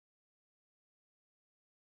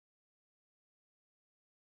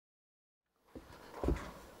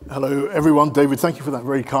Hello, everyone. David, thank you for that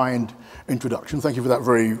very kind introduction. Thank you for that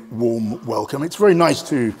very warm welcome. It's very nice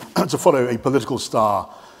to follow a political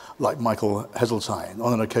star like Michael Heseltine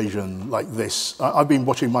on an occasion like this. I've been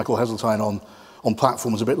watching Michael Heseltine on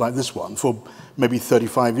platforms a bit like this one for maybe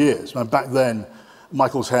 35 years. Now, back then,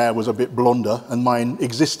 Michael's hair was a bit blonder and mine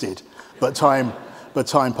existed, but time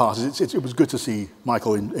passes. It was good to see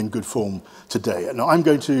Michael in good form today. Now, I'm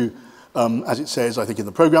going to, as it says, I think in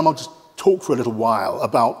the program, I'll just talk for a little while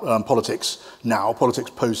about politics now,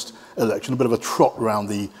 politics post-election, a bit of a trot around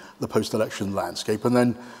the post-election landscape, and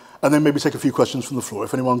then maybe take a few questions from the floor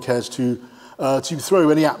if anyone cares to throw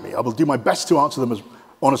any at me. I will do my best to answer them as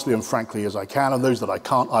honestly and frankly as I can, and those that I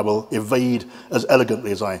can't, I will evade as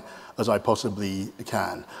elegantly as I possibly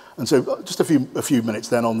can. And so just a few minutes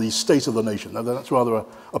then on the state of the nation. Now, that's rather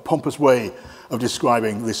a pompous way of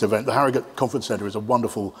describing this event. The Harrogate Conference Centre is a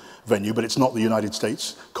wonderful venue, but it's not the United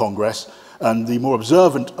States Congress. And the more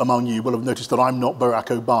observant among you will have noticed that I'm not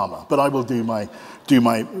Barack Obama, but I will do my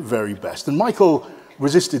very best. And Michael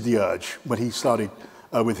resisted the urge when he started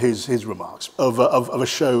with his remarks of a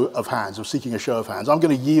show of hands, of seeking a show of hands. I'm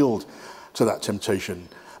going to yield to that temptation,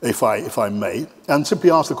 if I may, and simply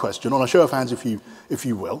ask the question, on a show of hands, if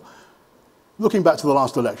you will, looking back to the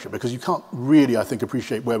last election, because you can't really, I think,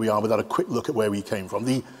 appreciate where we are without a quick look at where we came from.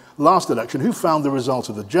 The last election, who found the result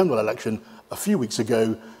of the general election a few weeks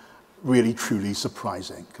ago really, truly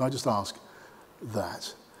surprising? Can I just ask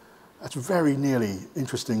that? That's very nearly,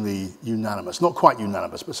 interestingly, unanimous. Not quite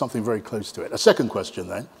unanimous, but something very close to it. A second question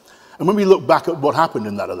then, and when we look back at what happened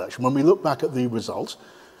in that election, when we look back at the results,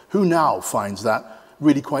 who now finds that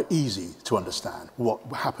really quite easy to understand what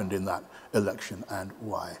happened in that election and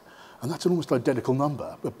why? And that's an almost identical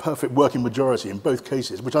number, a perfect working majority in both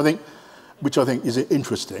cases, which I think is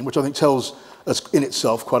interesting, which I think tells us in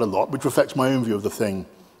itself quite a lot, which reflects my own view of the thing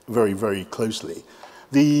very, very closely.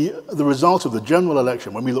 The result of the general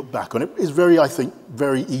election, when we look back on it, is I think,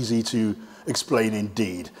 very easy to explain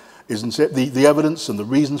indeed, isn't it? The evidence and the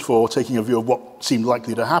reasons for taking a view of what seemed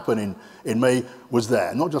likely to happen in May was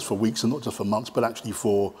there, not just for weeks and not just for months, but actually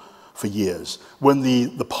for years. When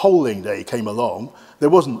the polling day came along, there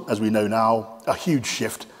wasn't, as we know now, a huge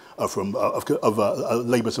shift from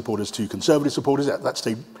Labour supporters to Conservative supporters. That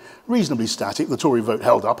stayed reasonably static. The Tory vote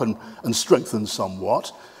held up and strengthened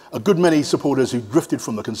somewhat. A good many supporters who drifted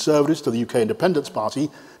from the Conservatives to the UK Independence Party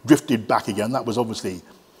drifted back again. That was obviously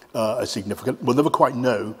a significant. We'll never quite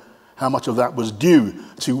know how much of that was due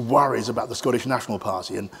to worries about the Scottish National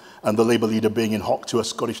Party and the Labour leader being in hock to a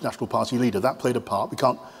Scottish National Party leader. That played a part. We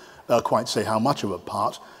can't quite say how much of a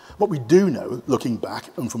part. What we do know, looking back,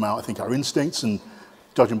 and from I think our instincts and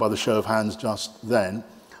judging by the show of hands just then,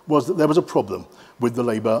 was that there was a problem with the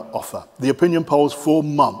Labour offer. The opinion polls for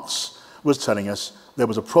months was telling us there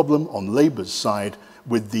was a problem on Labour's side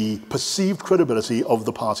with the perceived credibility of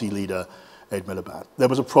the party leader, Ed Miliband. There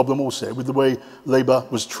was a problem also with the way Labour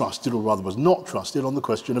was trusted, or rather was not trusted, on the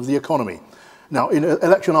question of the economy. Now, in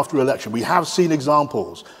election after election, we have seen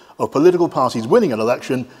examples of political parties winning an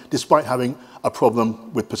election despite having a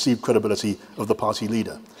problem with perceived credibility of the party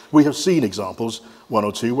leader. We have seen examples, one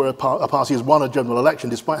or two, where a party has won a general election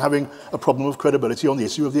despite having a problem of credibility on the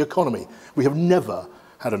issue of the economy. We have never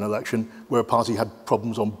had an election where a party had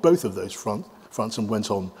problems on both of those fronts and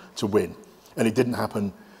went on to win. And it didn't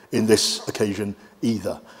happen in this occasion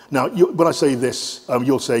either. Now, when I say this,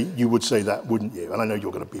 you would say that, wouldn't you? And I know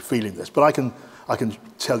you're going to be feeling this, but I can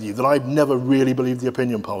tell you that I've never really believed the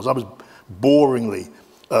opinion polls. I was boringly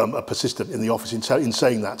persistent in the office in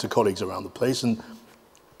saying that to colleagues around the place, and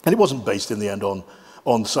it wasn't based in the end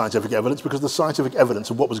on scientific evidence, because the scientific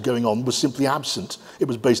evidence of what was going on was simply absent. It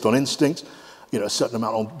was based on instinct, a certain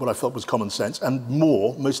amount on what I felt was common sense, and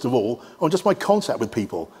most of all, on just my contact with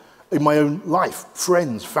people in my own life,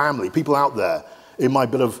 friends, family, people out there in my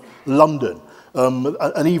bit of London.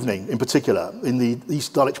 An evening in particular in the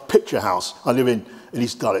East Dulwich Picture House. I live in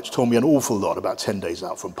East Dulwich, told me an awful lot about 10 days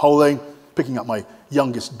out from polling, picking up my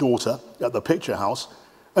youngest daughter at the Picture House,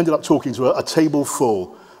 ended up talking to a table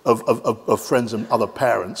full of friends and other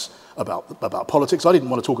parents about politics. I didn't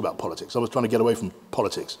want to talk about politics. I was trying to get away from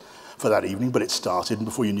politics for that evening, but it started, and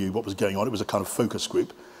before you knew what was going on, it was a kind of focus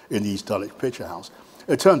group in the East Dulwich Picture House.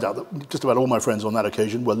 It turned out that just about all my friends on that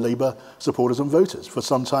occasion were Labour supporters and voters for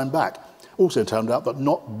some time back. Also turned out that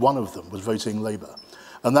not one of them was voting Labour.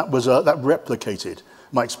 And that replicated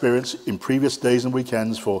my experience in previous days and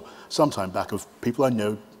weekends for some time back of people I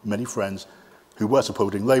know, many friends, who were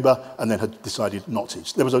supporting Labour and then had decided not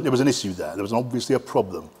to. There was an issue there. There was obviously a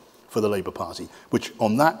problem for the Labour Party, which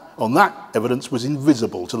on that evidence was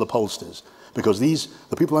invisible to the pollsters, because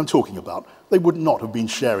the people I'm talking about, they would not have been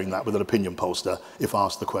sharing that with an opinion pollster if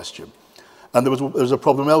asked the question. And there was a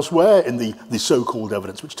problem elsewhere in the so-called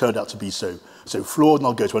evidence, which turned out to be so flawed. And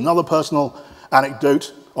I'll go to another personal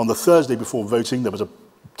anecdote. On the Thursday before voting, there was a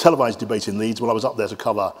televised debate in Leeds. Well, I was up there to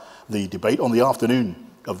cover the debate. On the afternoon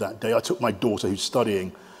of that day, I took my daughter, who's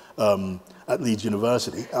studying at Leeds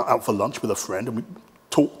University, out for lunch with a friend, and we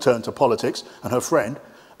turned to politics. And her friend,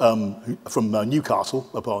 from Newcastle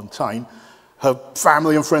upon Tyne, her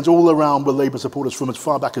family and friends all around were Labour supporters from as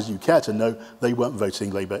far back as you care to know. They weren't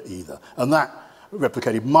voting Labour either. And that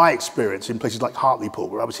replicated my experience in places like Hartlepool,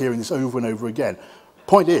 where I was hearing this over and over again.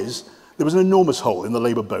 Point is, there was an enormous hole in the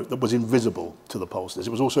Labour boat that was invisible to the pollsters.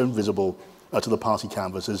 It was also invisible to the party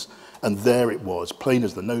canvassers, and there it was, plain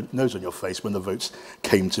as the nose on your face when the votes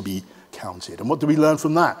came to be counted. And what do we learn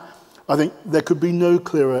from that? I think there could be no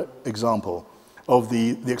clearer example of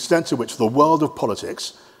the extent to which the world of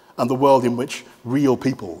politics and the world in which real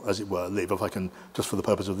people, as it were, live, if I can, just for the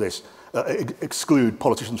purpose of this, exclude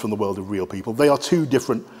politicians from the world of real people. They are two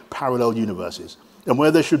different parallel universes. And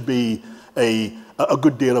where there should be a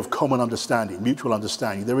good deal of common understanding, mutual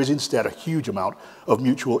understanding, there is instead a huge amount of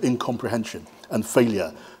mutual incomprehension and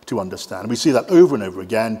failure to understand. And we see that over and over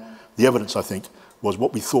again. The evidence, I think, was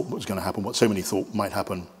what we thought was going to happen, what so many thought might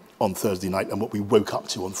happen on Thursday night, and what we woke up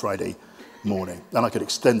to on Friday morning. And I could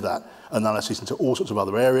extend that analysis into all sorts of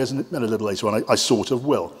other areas, and a little later on I sort of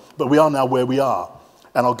will. But we are now where we are,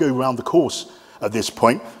 and I'll go round the course at this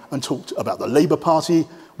point and talk about the Labour Party,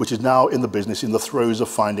 which is now in the business, in the throes of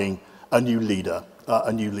finding a new leader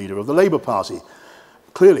of the Labour Party.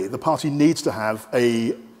 Clearly, the party needs to have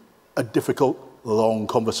a difficult, long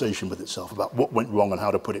conversation with itself about what went wrong and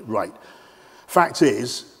how to put it right. Fact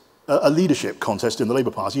is, a leadership contest in the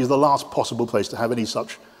Labour Party is the last possible place to have any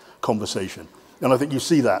such conversation. And I think you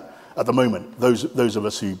see that at the moment, those of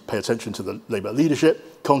us who pay attention to the Labour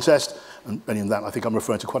leadership contest, and in that I think I'm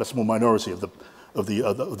referring to quite a small minority of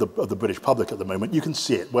the British public at the moment, you can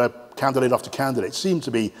see it, where candidate after candidate seem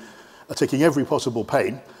to be taking every possible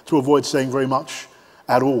pain to avoid saying very much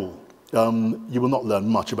at all. You will not learn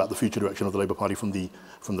much about the future direction of the Labour Party from the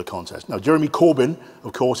contest. Now, Jeremy Corbyn,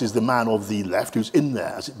 of course, is the man of the left who's in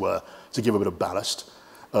there, as it were, to give a bit of ballast.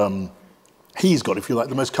 He's got, if you like,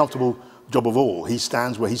 the most comfortable job of all. He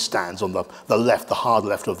stands where he stands on the left, the hard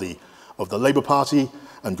left of the Labour Party,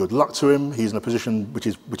 and good luck to him. He's in a position which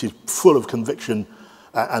is full of conviction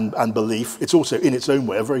and belief. It's also, in its own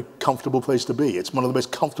way, a very comfortable place to be. It's one of the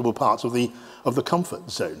most comfortable parts of the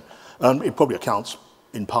comfort zone. And it probably accounts,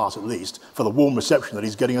 in part at least, for the warm reception that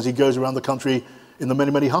he's getting as he goes around the country in the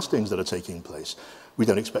many, many hustings that are taking place. We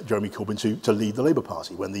don't expect Jeremy Corbyn to lead the Labour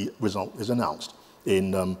Party when the result is announced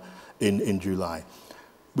in July.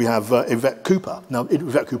 We have Yvette Cooper. Now,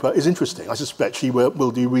 Yvette Cooper is interesting. I suspect she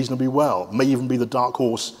will do reasonably well, may even be the dark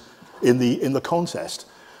horse in the contest.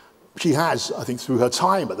 She has, I think, through her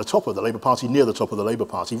time at the top of the Labour Party, near the top of the Labour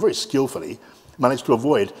Party, very skillfully managed to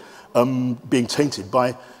avoid being tainted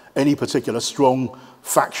by any particular strong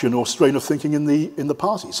faction or strain of thinking in the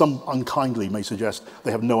party. Some unkindly may suggest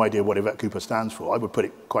they have no idea what Yvette Cooper stands for. I would put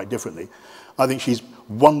it quite differently. I think she's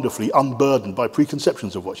wonderfully unburdened by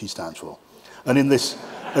preconceptions of what she stands for. And in this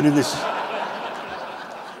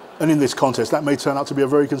contest, that may turn out to be a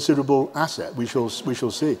very considerable asset. We shall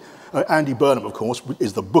see. Andy Burnham, of course,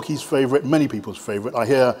 is the bookies' favourite, many people's favourite. I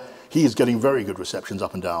hear he is getting very good receptions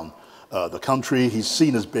up and down the country. He's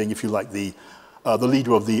seen as being, if you like, the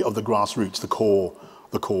leader of the grassroots,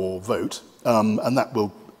 the core vote, and that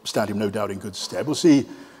will stand him no doubt in good stead. We'll see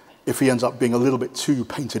if he ends up being a little bit too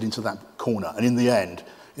painted into that corner, and in the end,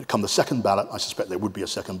 come the second ballot, I suspect there would be a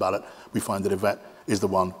second ballot, we find that Yvette is the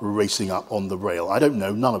one racing up on the rail. I don't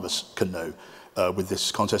know, none of us can know with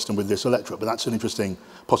this contest and with this electorate, but that's an interesting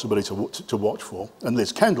possibility to watch for. And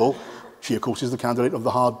Liz Kendall, she of course is the candidate of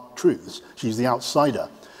the hard truths. She's the outsider,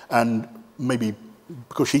 and maybe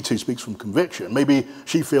because she too speaks from conviction, maybe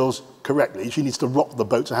she feels correctly she needs to rock the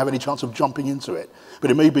boat to have any chance of jumping into it.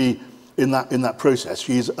 But it may be in that process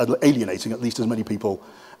she's alienating at least as many people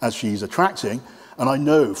as she's attracting. And I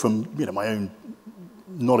know from my own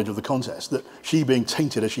knowledge of the contest that she being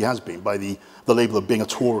tainted as she has been by the label of being a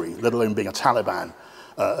Tory, let alone being a Taliban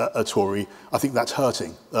a Tory, I think that's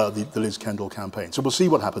hurting the Liz Kendall campaign. So we'll see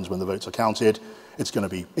what happens when the votes are counted. It's going to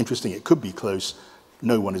be interesting. It could be close.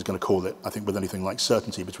 No one is going to call it, I think, with anything like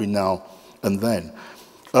certainty between now and then.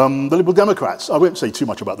 The Liberal Democrats, I won't say too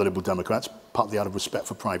much about the Liberal Democrats, partly out of respect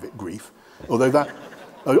for private grief, although that,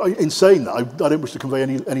 in saying that, I don't wish to convey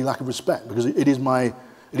any lack of respect, because it is my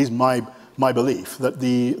my belief that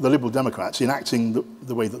the Liberal Democrats, in acting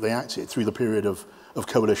the way that they acted through the period of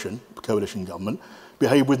coalition government,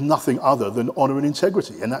 behaved with nothing other than honour and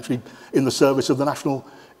integrity, and actually in the service of the national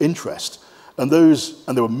interest. And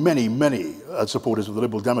there were many, many supporters of the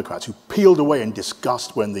Liberal Democrats who peeled away in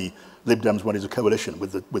disgust when the Lib Dems went into coalition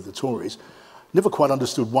with the Tories. Never quite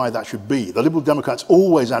understood why that should be. The Liberal Democrats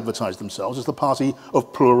always advertised themselves as the party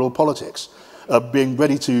of plural politics, being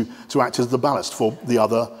ready to act as the ballast for the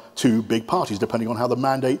other two big parties, depending on how the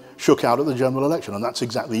mandate shook out at the general election. And that's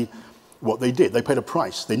exactly what they did. They paid a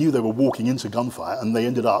price. They knew they were walking into gunfire, and they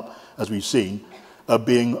ended up, as we've seen,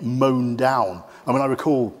 being mown down. I mean, I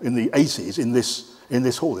recall in the 80s, in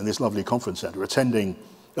this hall, in this lovely conference centre, attending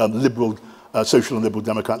Social and Liberal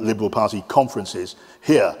Democrat Liberal Party conferences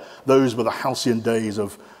here. Those were the halcyon days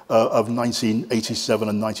of 1987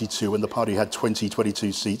 and 92, when the party had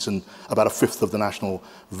 22 seats and about a fifth of the national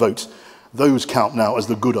vote. Those count now as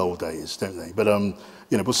the good old days, don't they? But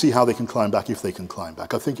you know, we'll see how they can climb back, if they can climb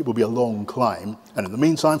back. I think it will be a long climb, and in the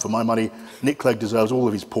meantime, for my money, Nick Clegg deserves all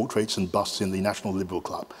of his portraits and busts in the National Liberal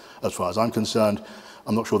Club. As far as I'm concerned,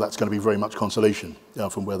 I'm not sure that's going to be very much consolation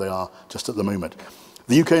from where they are just at the moment.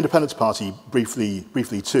 The UK Independence Party,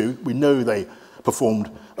 briefly too, we know they performed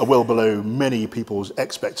well below many people's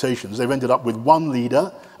expectations. They've ended up with one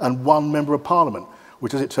leader and one member of parliament,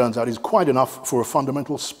 which, as it turns out, is quite enough for a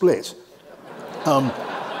fundamental split.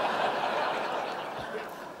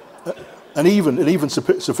 And even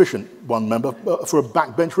sufficient one member for a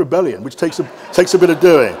backbench rebellion, which takes a bit of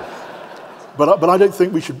doing. But I don't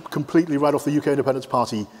think we should completely write off the UK Independence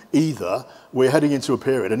Party either. We're heading into a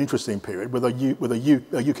period, an interesting period, with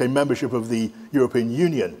a UK membership of the European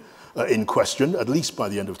Union in question, at least by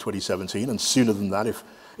the end of 2017, and sooner than that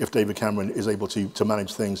if David Cameron is able to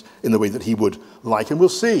manage things in the way that he would like. And we'll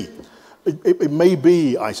see. It may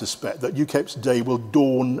be, I suspect, that UKIP's day will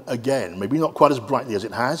dawn again. Maybe not quite as brightly as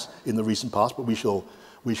it has in the recent past, but we shall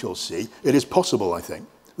see. It is possible, I think,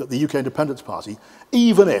 that the UK Independence Party,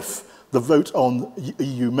 even if the vote on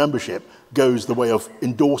EU membership goes the way of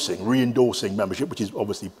re-endorsing membership, which is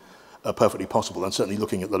obviously perfectly possible, and certainly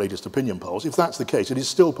looking at the latest opinion polls, if that's the case, it is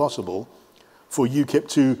still possible for UKIP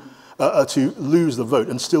to lose the vote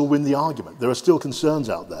and still win the argument. There are still concerns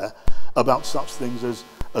out there about such things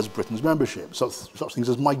as Britain's membership, such things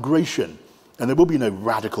as migration. And there will be no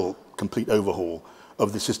radical, complete overhaul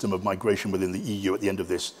of the system of migration within the EU at the end of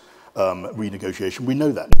this renegotiation. We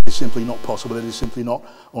know that. It's simply not possible. It is simply not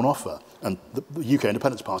on offer. And the UK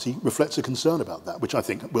Independence Party reflects a concern about that, which I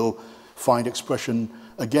think will find expression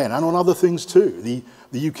again, and on other things too. The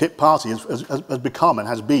UKIP party has become and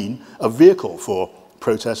has been a vehicle for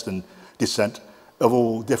protest and dissent of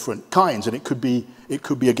all different kinds, and it could be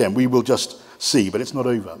again. We will just see, but it's not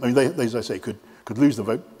over. I mean, they as I say, could lose the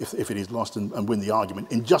vote if it is lost and win the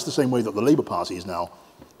argument, in just the same way that the Labour Party is now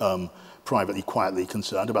privately, quietly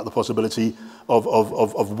concerned about the possibility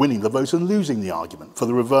of winning the vote and losing the argument for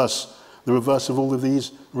the reverse of all of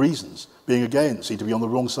these reasons, being again seen to be on the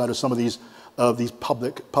wrong side of some of these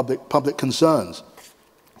public concerns.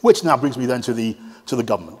 Which now brings me then to the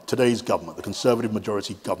government, today's government, the Conservative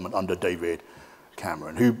majority government under David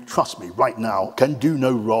Cameron, who, trust me, right now can do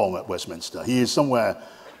no wrong at Westminster. He is somewhere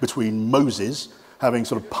between Moses, having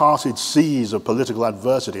sort of parted seas of political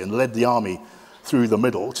adversity and led the army through the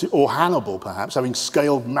middle, or Hannibal, perhaps, having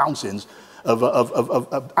scaled mountains of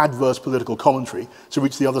adverse political commentary to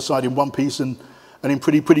reach the other side in one piece and in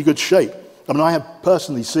pretty good shape. I mean, I have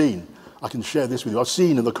personally seen, I can share this with you, I've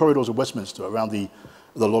seen in the corridors of Westminster, around the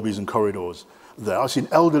lobbies and corridors there, I've seen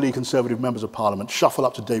elderly Conservative members of Parliament shuffle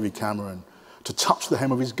up to David Cameron to touch the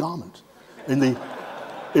hem of his garment in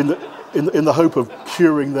the hope of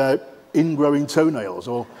curing their ingrowing toenails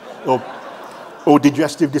or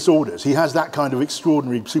digestive disorders. He has that kind of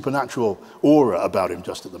extraordinary supernatural aura about him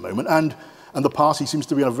just at the moment, and the party seems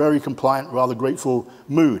to be in a very compliant, rather grateful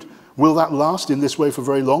mood. Will that last in this way for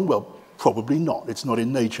very long? Well, probably not. It's not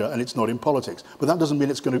in nature and it's not in politics. But that doesn't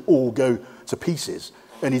mean it's going to all go to pieces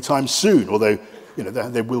anytime soon, although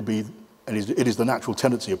there will be, and it is the natural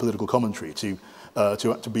tendency of political commentary to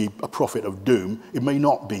be a prophet of doom. It may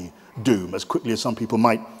not be doom as quickly as some people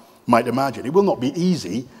might imagine. It will not be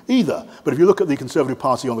easy either. But if you look at the Conservative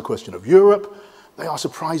Party on the question of Europe, they are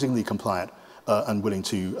surprisingly compliant and willing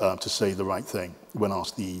to say the right thing when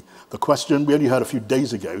asked the question. We only heard a few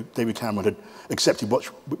days ago David Cameron had accepted what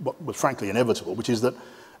was frankly inevitable, which is that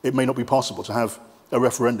it may not be possible to have a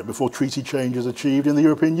referendum before treaty change is achieved in the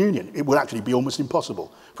European Union. It will actually be almost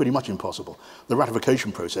impossible, pretty much impossible. The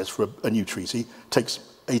ratification process for a new treaty takes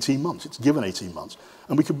 18 months. It's given 18 months.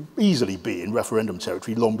 And we could easily be in referendum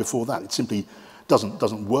territory long before that. It simply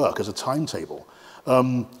doesn't work as a timetable.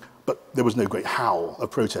 But But there was no great howl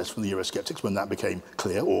of protest from the Eurosceptics when that became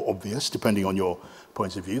clear or obvious, depending on your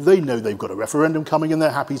point of view. They know they've got a referendum coming and they're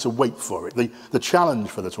happy to wait for it. The challenge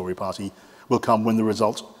for the Tory party will come when the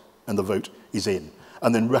result and the vote is in.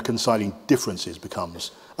 And then reconciling differences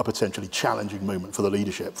becomes a potentially challenging moment for the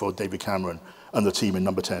leadership, for David Cameron and the team in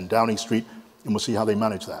number 10 Downing Street, and we'll see how they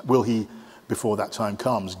manage that. Will he, before that time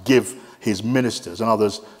comes, give his ministers and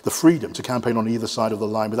others the freedom to campaign on either side of the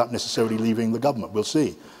line without necessarily leaving the government? We'll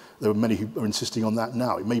see. There are many who are insisting on that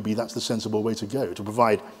now. It may be that's the sensible way to go, to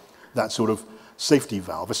provide that sort of safety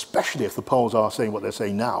valve, especially if the polls are saying what they're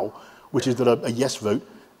saying now, which is that a yes vote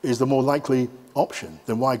is the more likely option.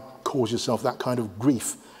 Then why cause yourself that kind of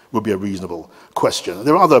grief would be a reasonable question.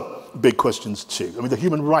 There are other big questions too. I mean, the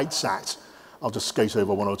Human Rights Act, I'll just skate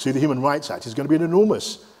over one or two. The Human Rights Act is going to be an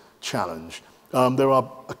enormous challenge. There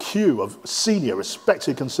are a queue of senior,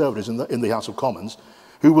 respected conservatives in the House of Commons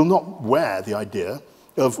who will not wear the idea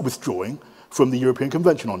of withdrawing from the European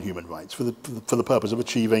Convention on Human Rights for the purpose of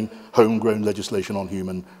achieving homegrown legislation on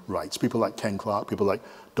human rights. People like Ken Clarke, people like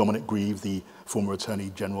Dominic Grieve, the former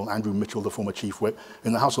Attorney General, Andrew Mitchell, the former Chief Whip.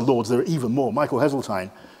 In the House of Lords, there are even more. Michael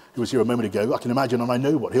Heseltine, who was here a moment ago, I can imagine and I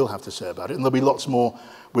know what he'll have to say about it. And there'll be lots more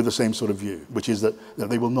with the same sort of view, which is that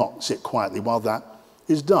they will not sit quietly while that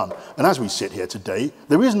is done. And as we sit here today,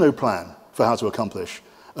 there is no plan for how to accomplish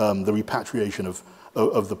the repatriation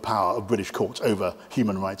of the power of British courts over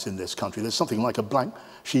human rights in this country. There's something like a blank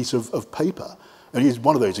sheet of paper. And here's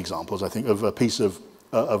one of those examples, I think, of a piece of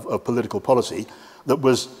political policy that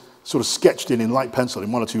was sort of sketched in light pencil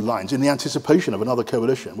in one or two lines in the anticipation of another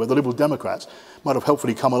coalition where the Liberal Democrats might have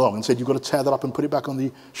helpfully come along and said, you've got to tear that up and put it back on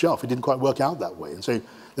the shelf. It didn't quite work out that way. And so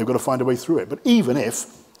they've got to find a way through it. But even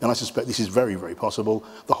if, and I suspect this is very, very possible,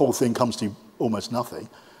 the whole thing comes to almost nothing,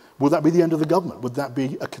 would that be the end of the government? Would that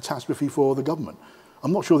be a catastrophe for the government?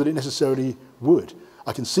 I'm not sure that it necessarily would.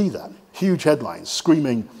 I can see that. Huge headlines,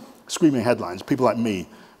 screaming headlines, people like me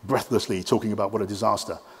breathlessly talking about what a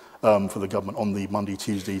disaster for the government on the Monday,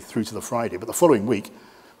 Tuesday, through to the Friday. But the following week,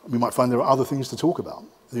 we might find there are other things to talk about.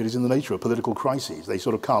 It is in the nature of political crises. They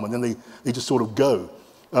sort of come and then they just sort of go.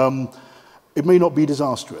 It may not be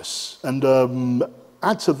disastrous. And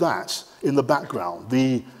add to that, in the background,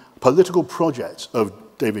 the political project of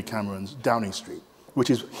David Cameron's Downing Street,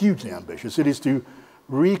 which is hugely ambitious. It is to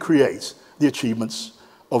recreate the achievements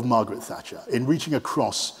of Margaret Thatcher in reaching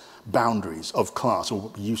across boundaries of class, or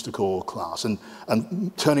what we used to call class,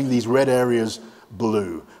 and turning these red areas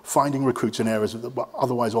blue, finding recruits in areas that were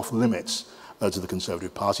otherwise off limits to the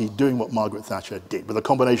Conservative Party, doing what Margaret Thatcher did, with a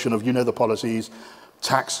combination of, you know, the policies,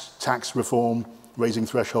 tax reform, raising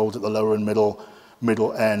thresholds at the lower and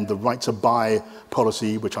middle end, the right to buy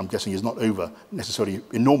policy, which I'm guessing is not necessarily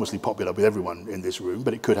enormously popular with everyone in this room,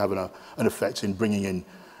 but it could have an effect in bringing in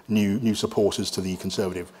new supporters to the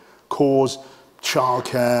Conservative cause,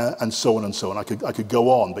 childcare, and so on and so on. I could go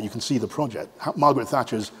on, but you can see the project. Margaret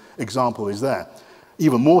Thatcher's example is there.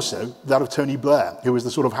 Even more so, that of Tony Blair, who is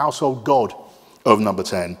the sort of household god of number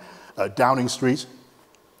 10, Downing Street,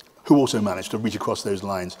 who also managed to reach across those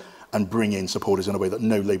lines and bring in supporters in a way that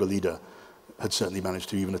no Labour leader had certainly managed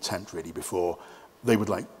to even attempt really before.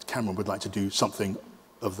 Cameron would like to do something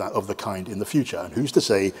of the kind in the future. And who's to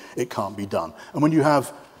say it can't be done? And when you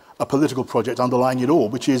have a political project underlying it all,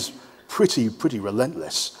 which is pretty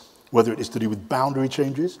relentless, whether it is to do with boundary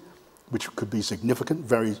changes, which could be significant,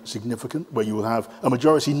 very significant, where you will have a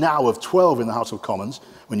majority now of 12 in the House of Commons,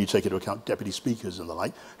 when you take into account deputy speakers and the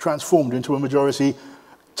like, transformed into a majority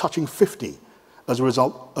touching 50 as a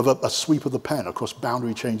result of a sweep of the pen across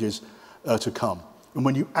boundary changes to come. And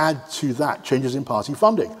when you add to that changes in party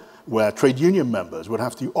funding, where trade union members would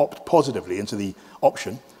have to opt positively into the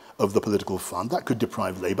option of the political fund, that could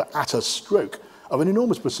deprive Labour at a stroke of an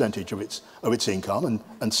enormous percentage of its income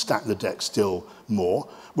and stack the deck still more.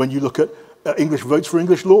 When you look at English votes for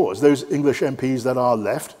English laws, those English MPs that are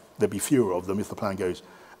left, there'd be fewer of them if the plan goes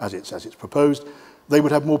as it's proposed, they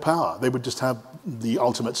would have more power. They would just have the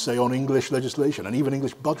ultimate say on English legislation and even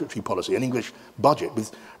English budgetary policy, an English budget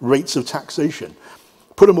with rates of taxation.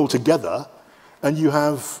 Put them all together and you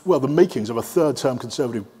have, well, the makings of a third-term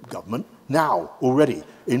Conservative government now already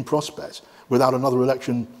in prospect without another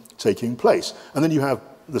election taking place. And then you have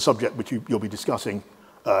the subject which you'll be discussing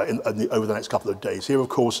over the next couple of days here, of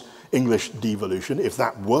course, English devolution. If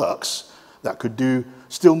that works, that could do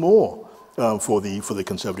still more for the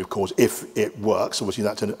Conservative cause if it works. Obviously,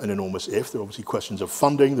 that's an enormous if. There are obviously questions of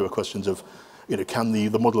funding. There are questions of, you know, can the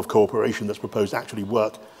model of cooperation that's proposed actually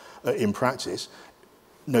work in practice?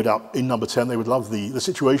 No doubt in number 10, they would love the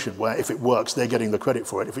situation where if it works, they're getting the credit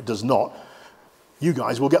for it. If it does not, you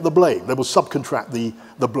guys will get the blame. They will subcontract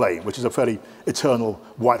the blame, which is a fairly eternal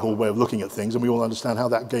Whitehall way of looking at things, and we all understand how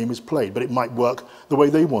that game is played. But it might work the way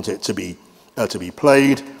they want it to be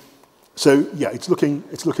played. So yeah, it's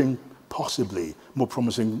looking possibly more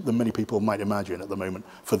promising than many people might imagine at the moment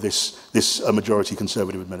for this majority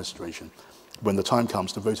Conservative administration when the time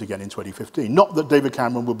comes to vote again in 2015. Not that David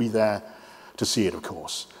Cameron will be there to see it, of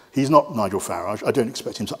course. He's not Nigel Farage. I don't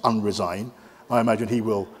expect him to unresign. I imagine he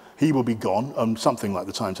will be gone on something like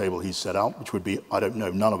the timetable he's set out, which would be, I don't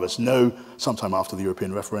know, none of us know, sometime after the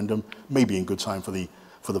European referendum, maybe in good time for the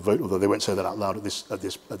vote, although they won't say that out loud at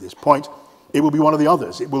this point. It will be one of the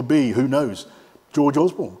others. It will be, who knows, George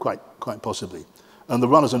Osborne, quite possibly. And the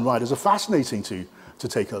runners and riders are fascinating to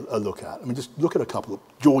take a look at. I mean, just look at a couple.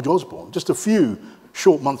 George Osborne, just a few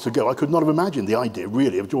short months ago, I could not have imagined the idea,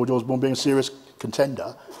 really, of George Osborne being a serious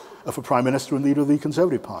contender for Prime Minister and leader of the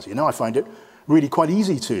Conservative Party. Now I find it really quite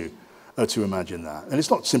easy to imagine that. And it's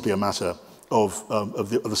not simply a matter of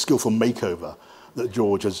the skillful makeover that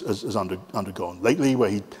George has undergone lately, where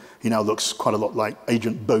he now looks quite a lot like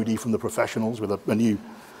Agent Bodie from The Professionals, with a new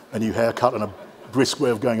haircut and a brisk way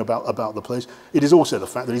of going about the place. It is also the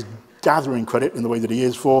fact that he's gathering credit in the way that he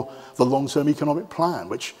is for the long-term economic plan,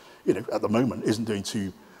 which, you know, at the moment isn't doing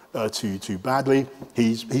too badly.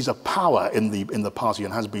 He's a power in the party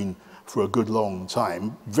and has been for a good long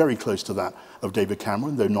time, very close to that of David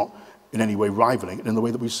Cameron, though not in any way rivaling it in the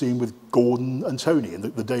way that we've seen with Gordon and Tony in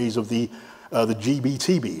the days of the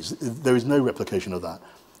GBTBs. There is no replication of that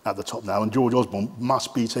at the top now, and George Osborne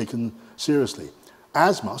must be taken seriously,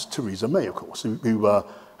 as must Theresa May, of course, who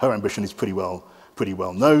her ambition is pretty well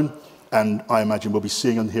known, and I imagine we'll be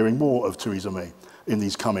seeing and hearing more of Theresa May in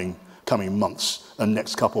these coming months and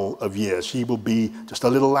next couple of years. She will be just a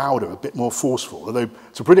little louder, a bit more forceful. Although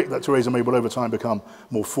to predict that Theresa May will over time become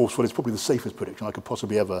more forceful is probably the safest prediction I could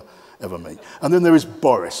possibly ever make. And then there is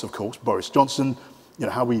Boris, of course, Boris Johnson. You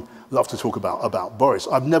know, how we love to talk about Boris.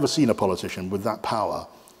 I've never seen a politician with that power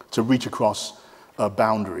to reach across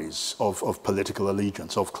boundaries of political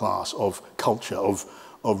allegiance, of class, of culture, of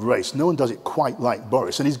race. No one does it quite like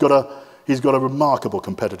Boris, and he's got a remarkable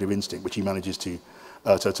competitive instinct, which he manages to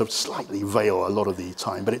slightly veil a lot of the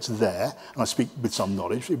time, but it's there, and I speak with some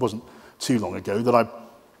knowledge. It wasn't too long ago that I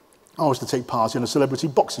was to take part in a celebrity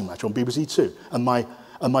boxing match on BBC Two, and my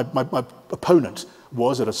opponent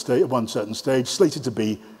was at one certain stage slated to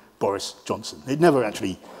be Boris Johnson. It never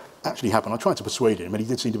actually happened. I tried to persuade him, and he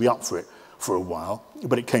did seem to be up for it for a while,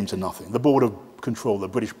 but it came to nothing. The Board of Control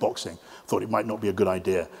of British Boxing thought it might not be a good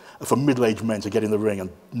idea for middle-aged men to get in the ring and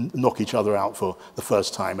knock each other out for the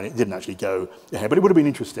first time, and it didn't actually go ahead. But it would have been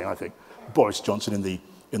interesting, I think, Boris Johnson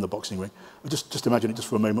in the boxing ring. Just imagine it just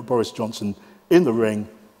for a moment, Boris Johnson in the ring,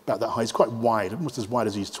 about that high. He's quite wide, almost as wide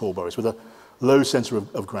as he's tall, Boris, with a low centre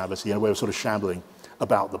of gravity and a way of sort of shambling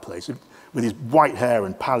about the place. With his white hair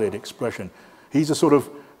and pallid expression, he's a sort of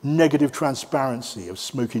negative transparency of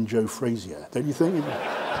smoking Joe Frazier, don't you think?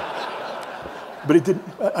 But it didn't,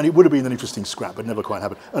 and it would have been an interesting scrap, but never quite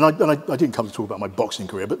happened. And I didn't come to talk about my boxing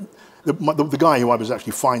career, but the guy who I was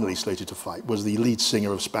actually finally slated to fight was the lead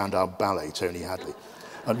singer of Spandau Ballet, Tony Hadley.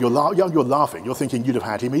 And you're laughing. You're thinking you'd have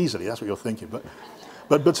had him easily. That's what you're thinking.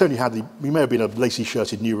 But Tony Hadley, he may have been a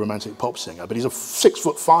lacy-shirted new romantic pop singer, but he's a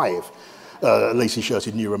 6'5"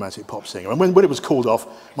 lacy-shirted new romantic pop singer. And when it was called off,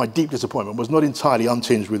 my deep disappointment was not entirely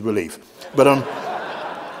untinged with relief.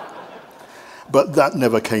 But that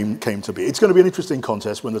never came to be. It's going to be an interesting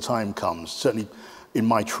contest when the time comes, certainly in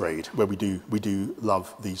my trade, where we do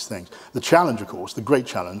love these things. The challenge, of course, the great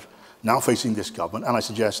challenge, now facing this government, and I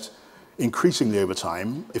suggest increasingly over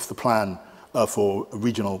time, if the plan for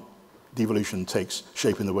regional devolution takes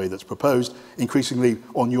shape in the way that's proposed, increasingly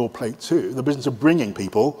on your plate too, the business of bringing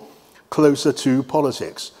people closer to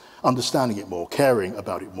politics, understanding it more, caring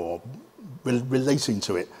about it more, relating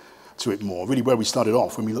to it more, really where we started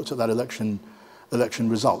off when we looked at that election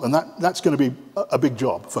result. And that's going to be a big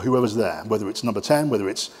job for whoever's there, whether it's number 10, whether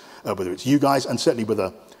it's you guys, and certainly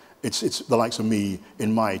whether it's the likes of me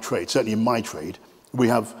in my trade. Certainly in my trade, we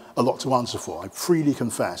have a lot to answer for. I freely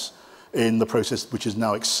confess, in the process which is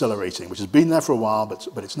now accelerating, which has been there for a while,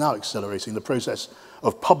 but it's now accelerating, the process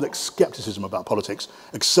of public skepticism about politics,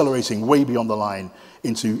 accelerating way beyond the line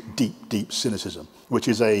into deep cynicism, which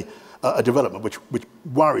is a development which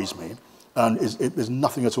worries me, and there's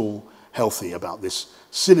nothing at all healthy about this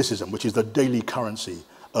cynicism, which is the daily currency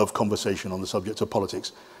of conversation on the subject of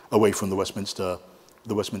politics away from the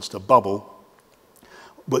Westminster bubble.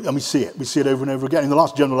 And we see it over and over again. In the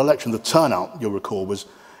last general election, the turnout, you'll recall, was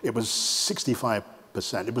 65%.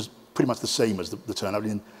 It was pretty much the same as the turnout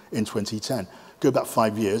in 2010. Go back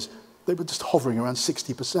 5 years, they were just hovering around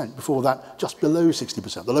 60%. Before that, just below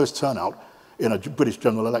 60%, the lowest turnout in a British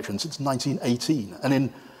general election since 1918. And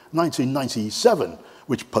in 1997,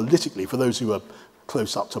 which politically, for those who are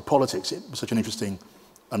close up to politics, it was such an interesting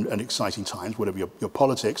and exciting times, whatever your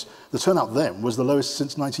politics, the turnout then was the lowest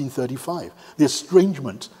since 1935. The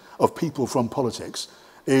estrangement of people from politics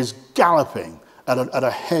is galloping at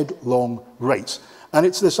a headlong rate. And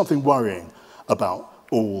there's something worrying about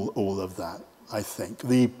all of that, I think.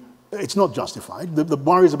 It's not justified. The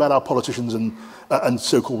worries about our politicians and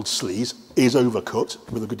so-called sleaze is overcooked,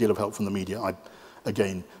 with a good deal of help from the media, I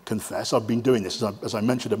again confess. I've been doing this, as I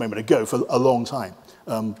mentioned a moment ago, for a long time,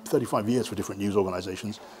 35 years for different news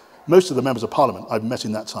organisations. Most of the members of Parliament I've met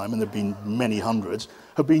in that time, and there have been many hundreds,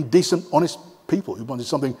 have been decent, honest people who wanted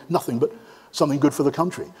nothing but something good for the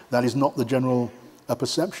country. That is not the general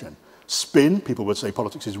perception. Spin, people would say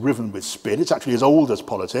politics is riven with spin. It's actually as old as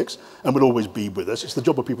politics and will always be with us. It's the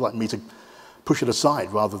job of people like me to push it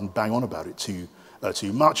aside rather than bang on about it too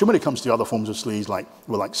much. And when it comes to other forms of sleaze,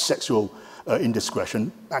 like sexual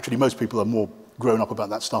indiscretion, actually most people are more grown up about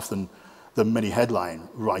that stuff than many headline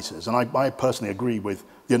writers. And I personally agree with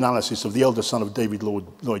the analysis of the elder son of David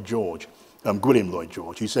Lloyd George, William Lloyd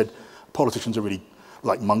George, who said politicians are really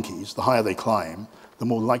like monkeys. The higher they climb, the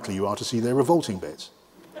more likely you are to see their revolting bits.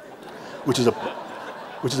 Which is a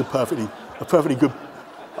perfectly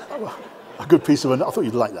good piece of, I thought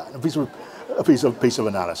you'd like that, a piece of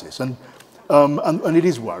analysis. And it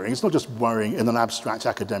is worrying. It's not just worrying in an abstract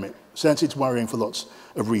academic sense, it's worrying for lots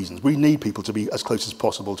of reasons. We need people to be as close as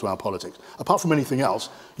possible to our politics. Apart from anything else,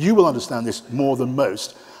 you will understand this more than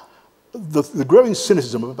most. The growing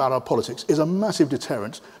cynicism about our politics is a massive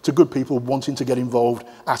deterrent to good people wanting to get involved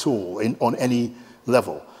at all on any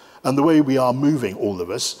level. And the way we are moving, all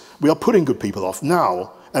of us, we are putting good people off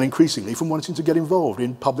now and increasingly from wanting to get involved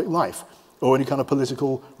in public life or any kind of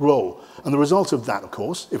political role. And the result of that, of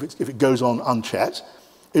course, if it goes on unchecked,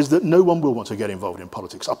 is that no one will want to get involved in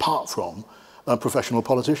politics apart from professional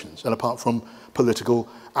politicians and apart from political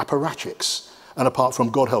apparatchiks and apart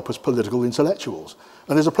from, God help us, political intellectuals.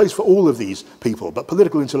 And there's a place for all of these people, but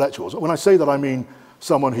political intellectuals, when I say that, I mean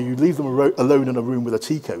someone who you leave them alone in a room with a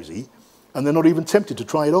tea cosy and they're not even tempted to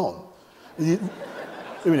try it on. I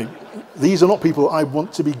mean, these are not people I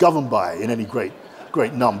want to be governed by in any great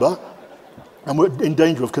number, and we're in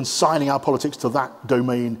danger of consigning our politics to that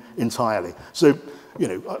domain entirely. So,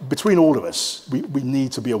 between all of us, we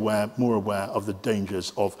need to be more aware of the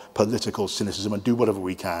dangers of political cynicism and do whatever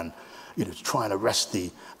we can, to try and arrest the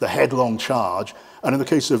headlong charge. And in the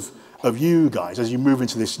case of you guys, as you move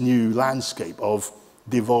into this new landscape of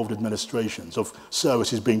devolved administrations, of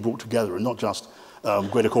services being brought together, and not just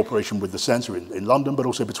greater cooperation with the centre in London, but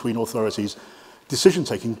also between authorities,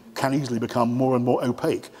 decision-taking can easily become more and more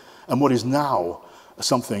opaque. And what is now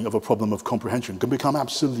something of a problem of comprehension can become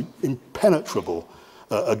absolutely impenetrable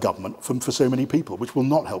a government for so many people, which will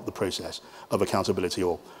not help the process of accountability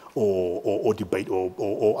or debate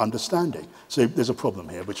or understanding. So there's a problem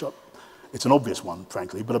here, which it's an obvious one,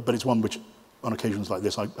 frankly, but it's one which on occasions like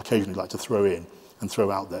this I occasionally like to throw in and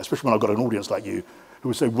throw out there, especially when I've got an audience like you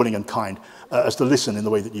who are so willing and kind as to listen in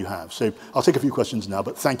the way that you have. So I'll take a few questions now,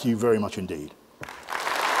 but thank you very much indeed.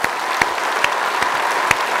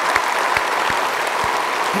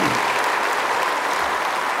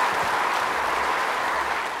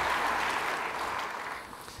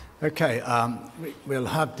 Okay, we'll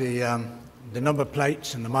have the number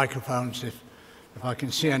plates and the microphones if I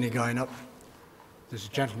can see any going up. There's a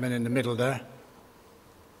gentleman in the middle there.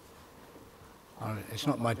 It's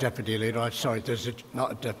not my deputy leader. Sorry, there's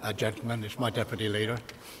not a gentleman. It's my deputy leader.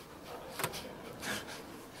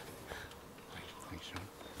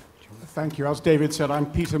 Thank you. As David said,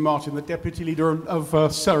 I'm Peter Martin, the Deputy Leader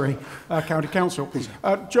of Surrey County Council.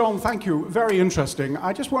 John, thank you. Very interesting.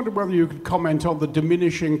 I just wondered whether you could comment on the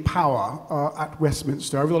diminishing power at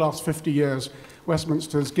Westminster. Over the last 50 years,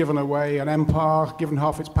 Westminster has given away an empire, given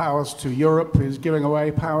half its powers to Europe, is giving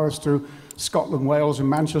away powers to Scotland, Wales and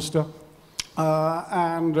Manchester.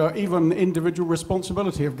 And even individual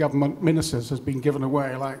responsibility of government ministers has been given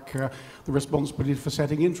away, like the responsibility for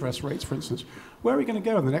setting interest rates, for instance. Where are we going to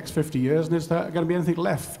go in the next 50 years, and is there going to be anything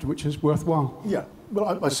left which is worthwhile? Yeah,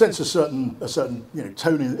 well, I sense a certain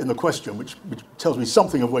tone in the question, which tells me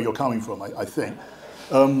something of where you're coming from, I think.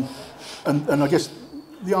 And I guess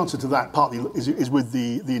the answer to that partly is with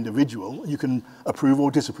the individual. You can approve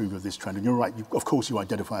or disapprove of this trend, and you're right, of course you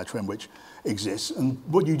identify a trend which exists, and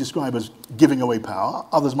what you describe as giving away power,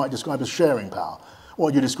 others might describe as sharing power.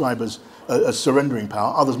 What you describe as surrendering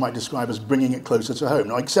power, others might describe as bringing it closer to home.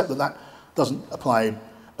 Now, I accept that doesn't apply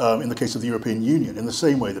in the case of the European Union in the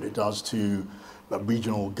same way that it does to a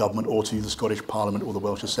regional government or to the Scottish Parliament or the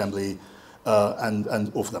Welsh Assembly,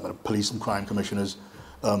 or for that matter, police and crime commissioners,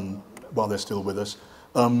 while they're still with us,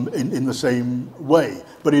 in the same way.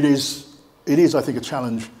 But it is, I think, a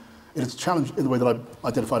challenge. It's a challenge in the way that I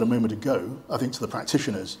identified a moment ago, I think, to the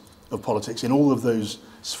practitioners of politics in all of those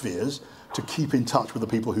spheres, to keep in touch with the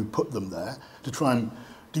people who put them there, to try and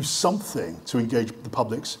do something to engage the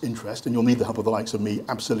public's interest, and you'll need the help of the likes of me,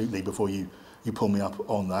 absolutely, before you pull me up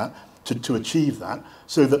on that, to achieve that,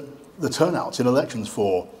 so that the turnouts in elections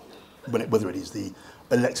for, whether it is the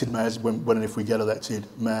elected mayors, when and if we get elected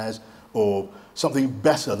mayors, or something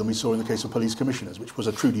better than we saw in the case of police commissioners, which was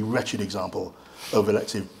a truly wretched example of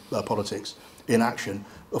elective politics in action.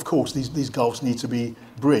 Of course, these gulfs need to be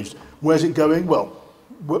bridged. Where's it going? Well,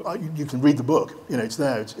 you can read the book. You know, it's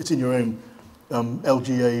there. It's in your own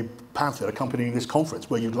LGA pamphlet accompanying this conference,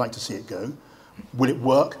 where you'd like to see it go. Will it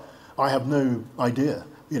work? I have no idea.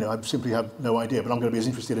 You know, I simply have no idea. But I'm going to be as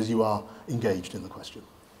interested as you are engaged in the question.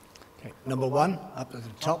 Okay. Number one, up at the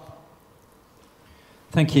top.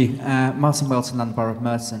 Thank you. Martin Welton, London Borough of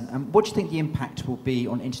Merton. What do you think the impact will be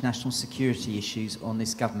on international security issues on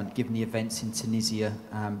this government, given the events in Tunisia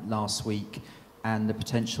last week and the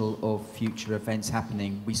potential of future events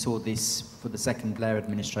happening? We saw this for the second Blair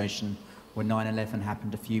administration, where 9/11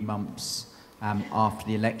 happened a few months after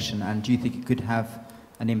the election. And do you think it could have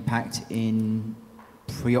an impact in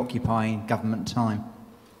preoccupying government time?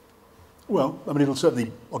 Well, I mean, it'll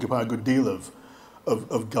certainly occupy a good deal of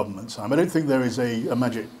government time. I don't think there is a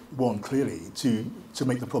magic wand, clearly, to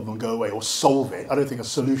make the problem go away or solve it. I don't think a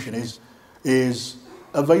solution is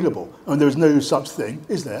available. I mean, there is no such thing,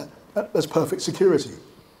 is there, as perfect security.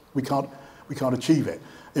 We can't achieve it.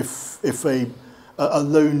 If a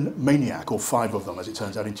lone maniac, or 5 of them, as it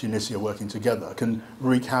turns out, in Tunisia working together, can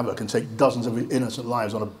wreak havoc and take dozens of innocent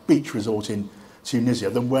lives on a beach resort in Tunisia,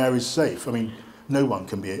 then where is safe? I mean, no one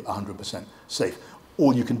can be 100% safe.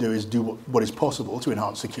 All you can do is do what is possible to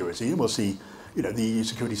enhance security, and we'll see, you know, the EU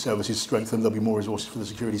security services strengthened. There'll be more resources for the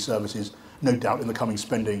security services, no doubt, in the coming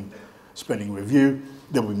spending review.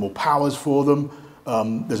 There will be more powers for them.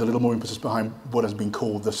 There's a little more emphasis behind what has been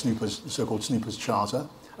called the so-called Snoopers Charter.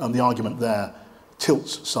 The argument there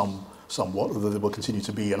tilts somewhat, although there will continue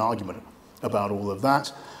to be an argument about all of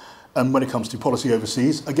that. And when it comes to policy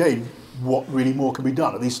overseas, again, what really more can be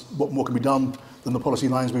done? At least what more can be done than the policy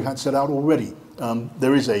lines we've had set out already.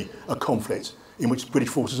 There is a conflict in which British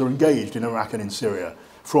forces are engaged in Iraq and in Syria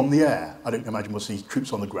from the air. I don't imagine we'll see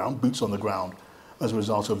troops on the ground, boots on the ground, as a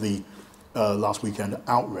result of the last weekend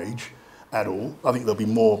outrage at all. I think there'll be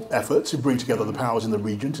more effort to bring together the powers in the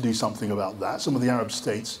region to do something about that. Some of the Arab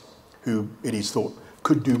states who it is thought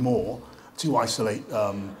could do more to isolate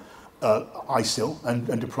ISIL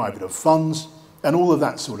and deprive it of funds and all of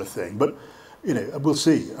that sort of thing. But, you know, we'll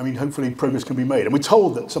see. I mean, hopefully progress can be made. And we're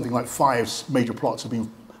told that something like 5 major plots have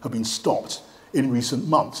been stopped in recent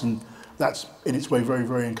months, and that's in its way very,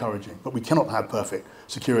 very encouraging. But we cannot have perfect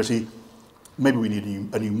security. Maybe we need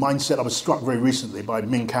a new mindset. I was struck very recently by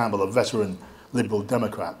Ming Campbell, a veteran Liberal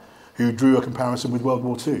Democrat, who drew a comparison with World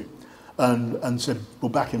War II and said, well,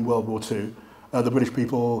 back in World War II, the British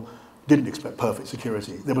people didn't expect perfect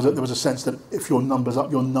security. There was a sense that if your number's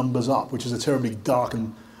up, your number's up, which is a terribly dark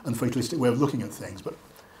and fatalistic way of looking at things. But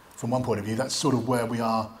from one point of view, that's sort of where we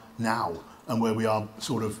are now and where we are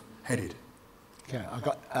sort of headed. Okay, I've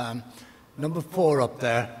got number 4 up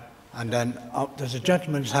there, and then there's a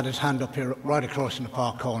gentleman who's had his hand up here right across in the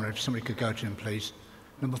far corner. If somebody could go to him, please.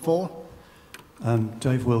 Number 4.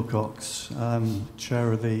 Dave Wilcox,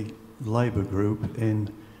 chair of the Labour group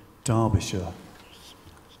in Derbyshire.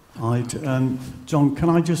 John, can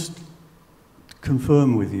I just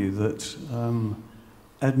confirm with you that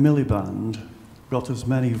Ed Miliband got as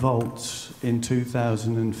many votes in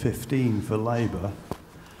 2015 for Labour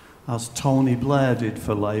as Tony Blair did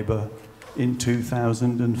for Labour in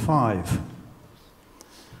 2005.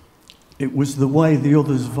 It was the way the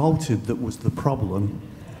others voted that was the problem.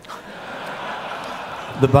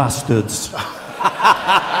 The bastards.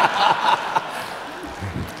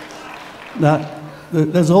 Now,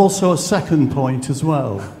 there's also a second point as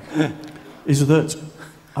well, is that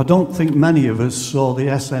I don't think many of us saw the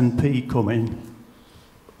SNP coming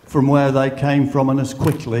from where they came from and as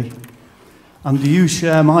quickly. And do you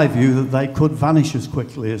share my view that they could vanish as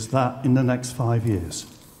quickly as that in the next 5 years?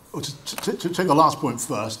 Well, to take the last point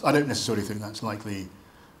first, I don't necessarily think that's likely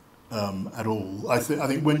at all. I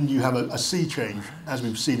think when you have a sea change, as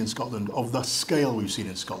we've seen in Scotland, of the scale we've seen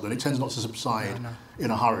in Scotland, it tends not to subside in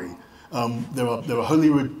a hurry. There are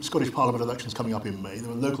Holyrood Scottish Parliament elections coming up in May.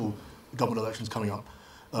 There are local government elections coming up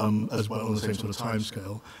as well on the same sort of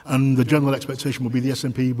timescale. And the general expectation will be the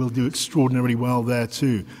SNP will do extraordinarily well there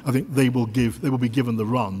too. I think they will be given the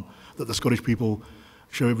run that the Scottish people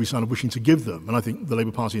show every sign of wishing to give them. And I think the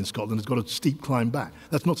Labour Party in Scotland has got a steep climb back.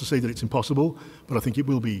 That's not to say that it's impossible, but I think it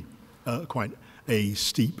will be quite a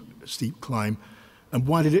steep climb. And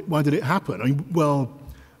why did it happen? I mean, well,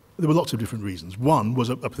 there were lots of different reasons. One was,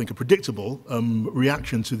 I think, a predictable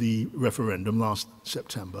reaction to the referendum last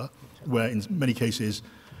September, where in many cases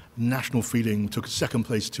national feeling took a second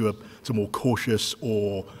place to more cautious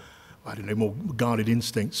or, I don't know, more guarded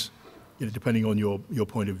instincts, depending on your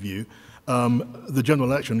point of view. The general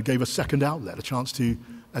election gave a second outlet, a chance to,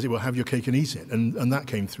 as it were, have your cake and eat it, and that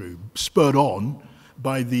came through, spurred on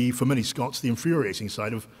by for many Scots, the infuriating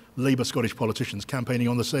side of Labour Scottish politicians campaigning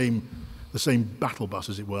on the same battle bus,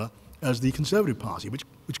 as it were, as the Conservative Party,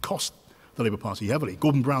 which cost the Labour Party heavily.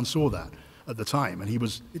 Gordon Brown saw that at the time, and he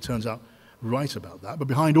was, it turns out, right about that. But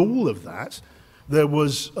behind all of that, there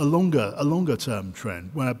was a longer term trend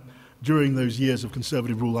where during those years of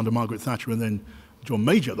Conservative rule under Margaret Thatcher and then John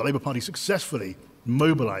Major, the Labour Party successfully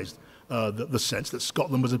mobilised the sense that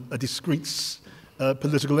Scotland was a discrete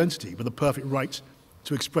political entity with a perfect right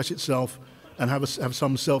to express itself and have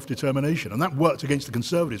some self-determination. And that worked against the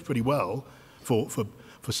Conservatives pretty well for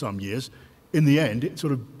some years. In the end, it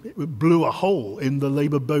blew a hole in the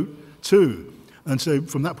Labour boat too. And so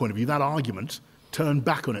from that point of view, that argument turned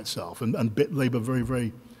back on itself and bit Labour very,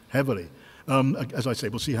 very heavily. As I say,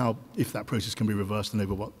 we'll see if that process can be reversed and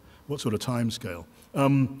over what sort of time scale.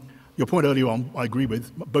 Your point earlier on, I agree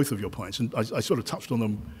with both of your points, and I sort of touched on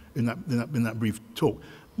them in that brief talk.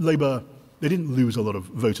 Labour, they didn't lose a lot of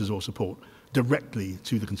voters or support directly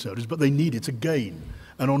to the Conservatives, but they needed to gain.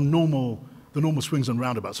 And on the normal swings and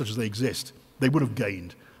roundabouts, such as they exist, they would have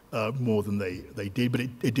gained more than they did, but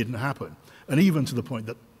it didn't happen. And even to the point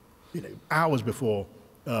that, hours before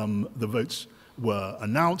the votes were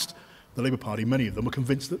announced, the Labour Party, many of them, were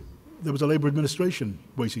convinced that there was a Labour administration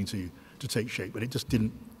waiting to take shape, but it just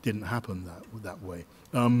didn't happen that way.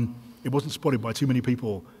 It wasn't spotted by too many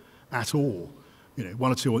people at all.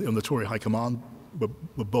 One or two on the Tory High Command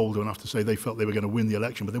were bold enough to say they felt they were going to win the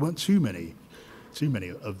election, but there weren't too many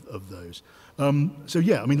of those. So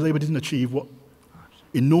yeah, I mean, Labour didn't achieve what,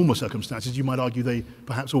 in normal circumstances, you might argue they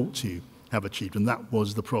perhaps ought to have achieved, and that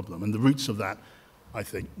was the problem. And the roots of that, I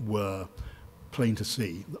think, were plain to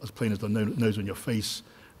see, as plain as the nose on your face,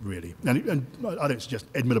 really. And I don't suggest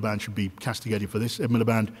Ed Miliband should be castigated for this. Ed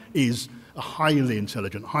Miliband is a highly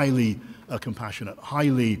intelligent, highly compassionate,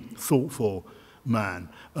 highly thoughtful man.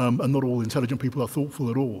 And not all intelligent people are thoughtful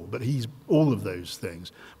at all, but he's all of those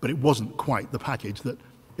things. But it wasn't quite the package that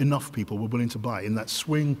enough people were willing to buy in that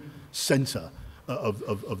swing centre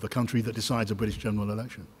of the country that decides a British general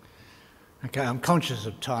election. Okay, I'm conscious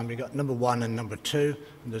of time. We've got number 1 and number 2.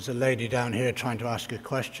 And there's a lady down here trying to ask a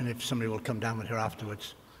question, if somebody will come down with her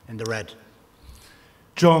afterwards, in the red.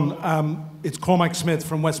 John, it's Cormac Smith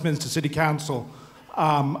from Westminster City Council,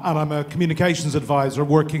 and I'm a communications advisor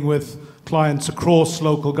working with clients across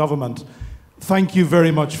local government. Thank you very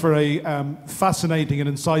much for a fascinating and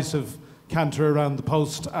incisive canter around the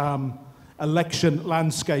post-election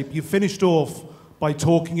landscape. You finished off by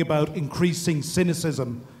talking about increasing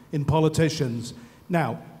cynicism in politicians.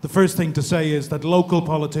 Now, the first thing to say is that local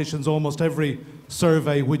politicians, almost every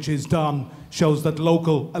survey which is done, shows that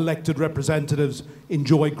local elected representatives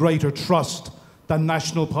enjoy greater trust than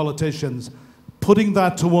national politicians. Putting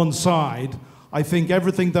that to one side, I think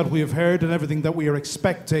everything that we have heard and everything that we are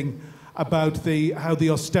expecting about how the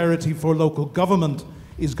austerity for local government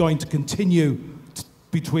is going to continue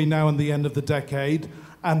between now and the end of the decade,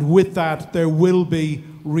 and with that there will be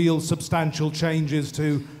real substantial changes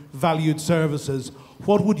to valued services.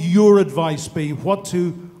 What would your advice be? What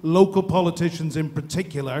to local politicians in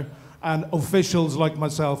particular and officials like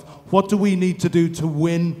myself, what do we need to do to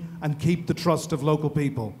win and keep the trust of local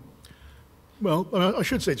people? Well, I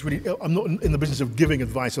should say I'm not in the business of giving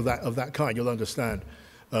advice of that kind. You'll understand.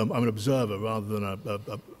 I'm an observer rather than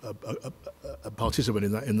a participant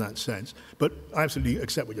in that sense. But I absolutely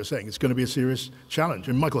accept what you're saying. It's going to be a serious challenge.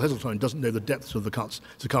 And Michael Heseltine doesn't know the depths of the cuts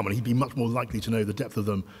to come, and he'd be much more likely to know the depth of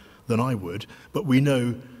them than I would. But we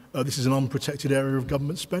know this is an unprotected area of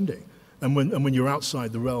government spending. And when you're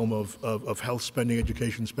outside the realm of health spending,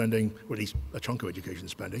 education spending, or at least a chunk of education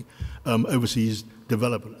spending, overseas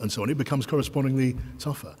development and so on, it becomes correspondingly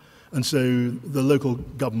tougher. And so the local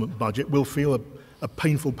government budget will feel a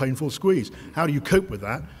painful squeeze. How do you cope with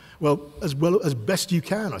that? Well as best you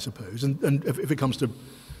can, I suppose. And if it comes to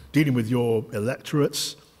dealing with your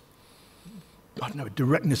electorates, I don't know,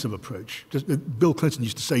 directness of approach. Bill Clinton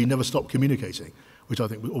used to say, you never stop communicating. which I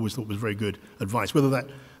think we always thought was very good advice. Whether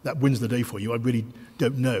that wins the day for you, I really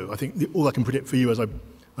don't know. I think all I can predict for you, as I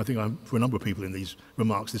think I'm for a number of people in these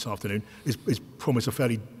remarks this afternoon, is promise a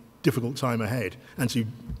fairly difficult time ahead, and to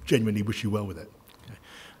genuinely wish you well with it. Okay.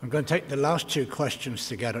 I'm going to take the last two questions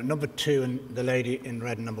together. Number 2 and the lady in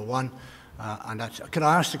red, number 1. Can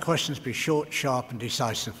I ask the questions be short, sharp and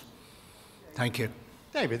decisive? Thank you.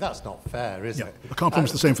 David, that's not fair, is it? I can't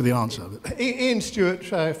promise the same for the answer. Ian Stewart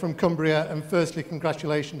from Cumbria, and firstly,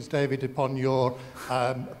 congratulations, David, upon your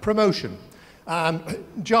promotion.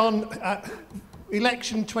 John,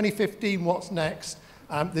 election 2015, what's next?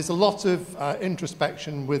 There's a lot of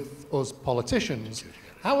introspection with us politicians.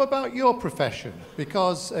 How about your profession?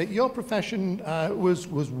 Because your profession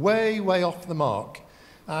was way, way off the mark.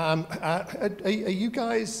 Are you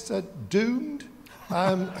guys doomed?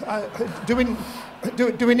 Do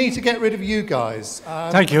we need to get rid of you guys?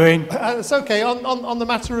 Thank you, Ian. It's okay. On the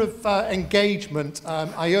matter of engagement,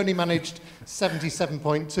 I only managed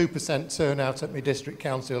 77.2% turnout at my district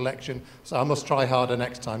council election, so I must try harder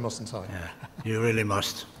next time, mustn't I? Yeah, you really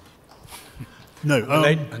must. No.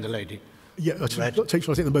 And the lady. Yeah, I'll take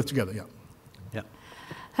them both together, yeah. Yeah.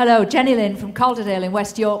 Hello, Jenny Lynn from Calderdale in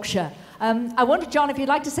West Yorkshire. I wonder, John, if you'd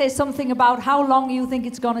like to say something about how long you think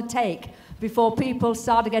it's going to take before people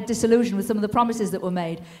start to get disillusioned with some of the promises that were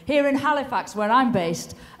made. Here in Halifax, where I'm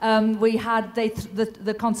based, we had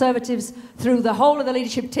the Conservatives threw the whole of the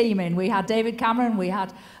leadership team in. We had David Cameron, we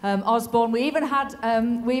had Osborne, we even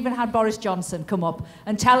had Boris Johnson come up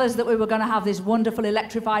and tell us that we were going to have this wonderful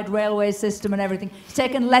electrified railway system and everything. It's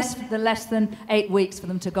taken less than 8 weeks for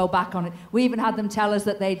them to go back on it. We even had them tell us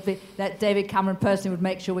that that David Cameron personally would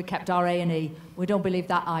make sure we kept our A&E. We don't believe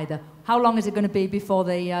that either. How long is it going to be before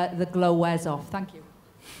the glow wears off? Thank you.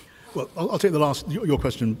 Well, I'll take your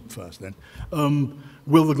question first then.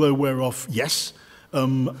 Will the glow wear off? Yes.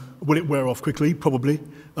 Will it wear off quickly? Probably.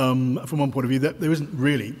 From one point of view, there isn't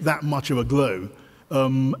really that much of a glow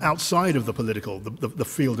outside of the political, the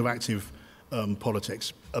field of active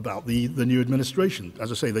politics about the new administration.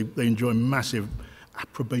 As I say, they enjoy massive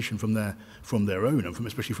approbation from their own, and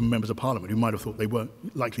especially from members of Parliament who might have thought they weren't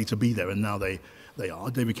likely to be there, and now they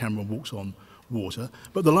are. David Cameron walks on water.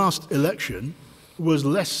 But the last election was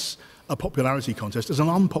less a popularity contest as an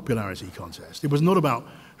unpopularity contest. It was not about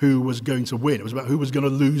who was going to win. It was about who was going to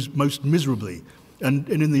lose most miserably. And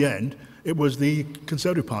in the end, it was the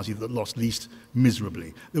Conservative Party that lost least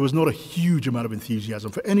miserably. There was not a huge amount of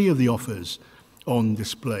enthusiasm for any of the offers on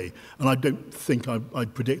display. And I don't think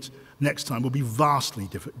I'd predict next time will be vastly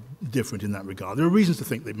different in that regard. There are reasons to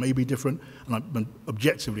think they may be different, and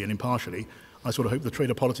objectively and impartially, I sort of hope the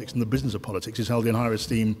trade of politics and the business of politics is held in higher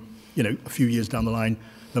esteem, a few years down the line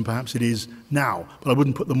than perhaps it is now. But I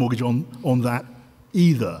wouldn't put the mortgage on that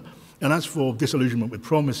either. And as for disillusionment with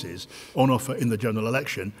promises on offer in the general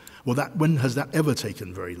election, well, when has that ever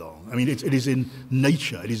taken very long? I mean, it is in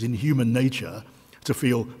nature, it is in human nature to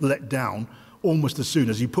feel let down almost as soon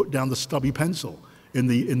as you put down the stubby pencil in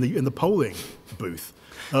the polling booth.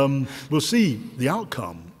 We'll see the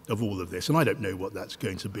outcome of all of this, and I don't know what that's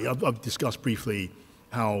going to be. I've discussed briefly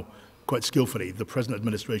how, quite skillfully, the present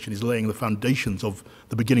administration is laying the foundations of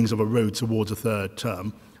the beginnings of a road towards a third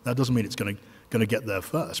term. That doesn't mean it's going to get there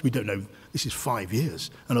first. We don't know. This is 5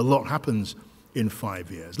 years, and a lot happens in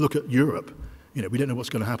 5 years. Look at Europe. We don't know what's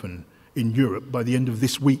going to happen in Europe by the end of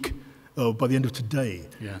this week, or by the end of today.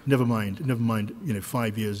 Yeah. Never mind.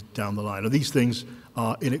 5 years down the line. And these things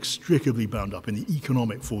are inextricably bound up in the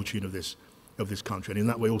economic fortune of this country, and in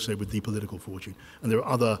that way also with the political fortune. And there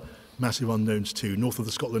are other massive unknowns too. North of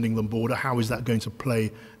the Scotland-England border, how is that going to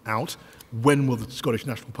play out? When will the Scottish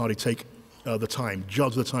National Party take the time,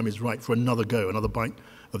 judge the time is right for another go, another bite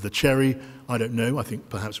of the cherry? I don't know. I think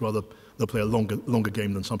perhaps rather they'll play a longer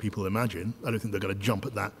game than some people imagine. I don't think they're going to jump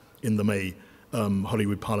at that in the May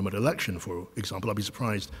Hollywood Parliament election, for example. I'd be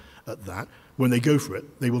surprised at that. When they go for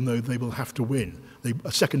it, they will know they will have to win.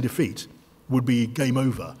 A second defeat would be game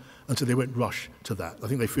over, and so they won't rush to that. I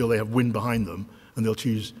think they feel they have wind behind them, and they'll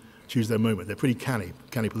choose their moment. They're pretty canny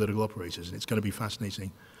political operators, and it's going to be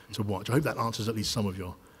fascinating to watch. I hope that answers at least some of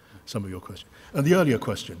your question. And the earlier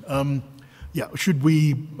question, should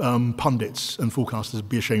we pundits and forecasters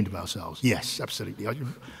be ashamed of ourselves? Yes, absolutely.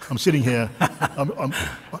 I'm sitting here, I'm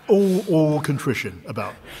all contrition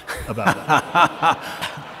about that.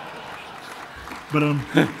 But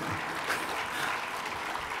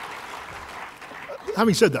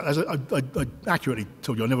having said that, as I accurately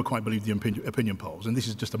told you, I never quite believed the opinion polls, and this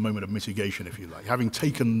is just a moment of mitigation, if you like. Having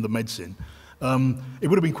taken the medicine, it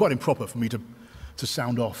would have been quite improper for me to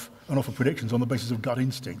sound off and offer predictions on the basis of gut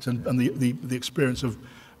instinct and the experience of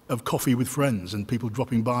of coffee with friends and people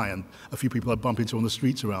dropping by, and a few people I'd bump into on the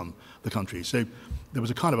streets around the country. So there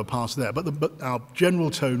was a kind of a past there. But our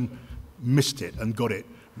general tone missed it and got it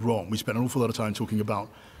wrong. We spent an awful lot of time talking about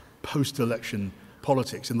post-election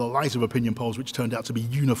politics and the light of opinion polls, which turned out to be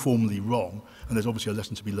uniformly wrong. And there's obviously a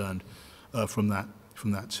lesson to be learned from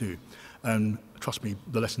that too. And trust me,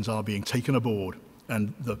 the lessons are being taken aboard,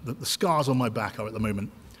 and the scars on my back are at the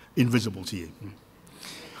moment invisible to you.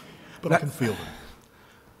 But I can feel them.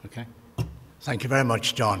 Okay. Thank you very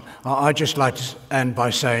much, John. I'd just like to end by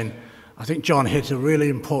saying, I think John hit a really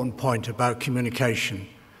important point about communication.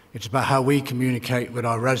 It's about how we communicate with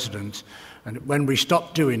our residents. And when we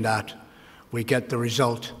stop doing that, we get the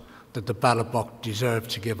result that the ballot box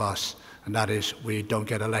deserves to give us, and that is we don't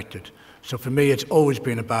get elected. So for me, it's always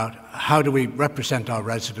been about how do we represent our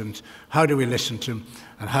residents, how do we listen to them,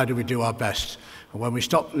 and how do we do our best. And when we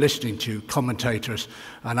stop listening to commentators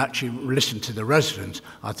and actually listen to the residents,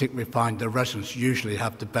 I think we find the residents usually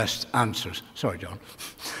have the best answers. Sorry, John.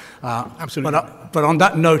 Absolutely. But on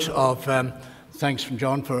that note of thanks from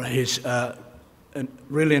John for his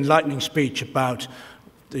really enlightening speech about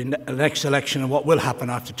the next election and what will happen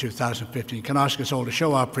after 2015, can I ask us all to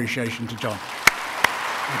show our appreciation to John?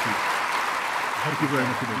 Thank you. Thank you very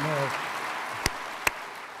much indeed.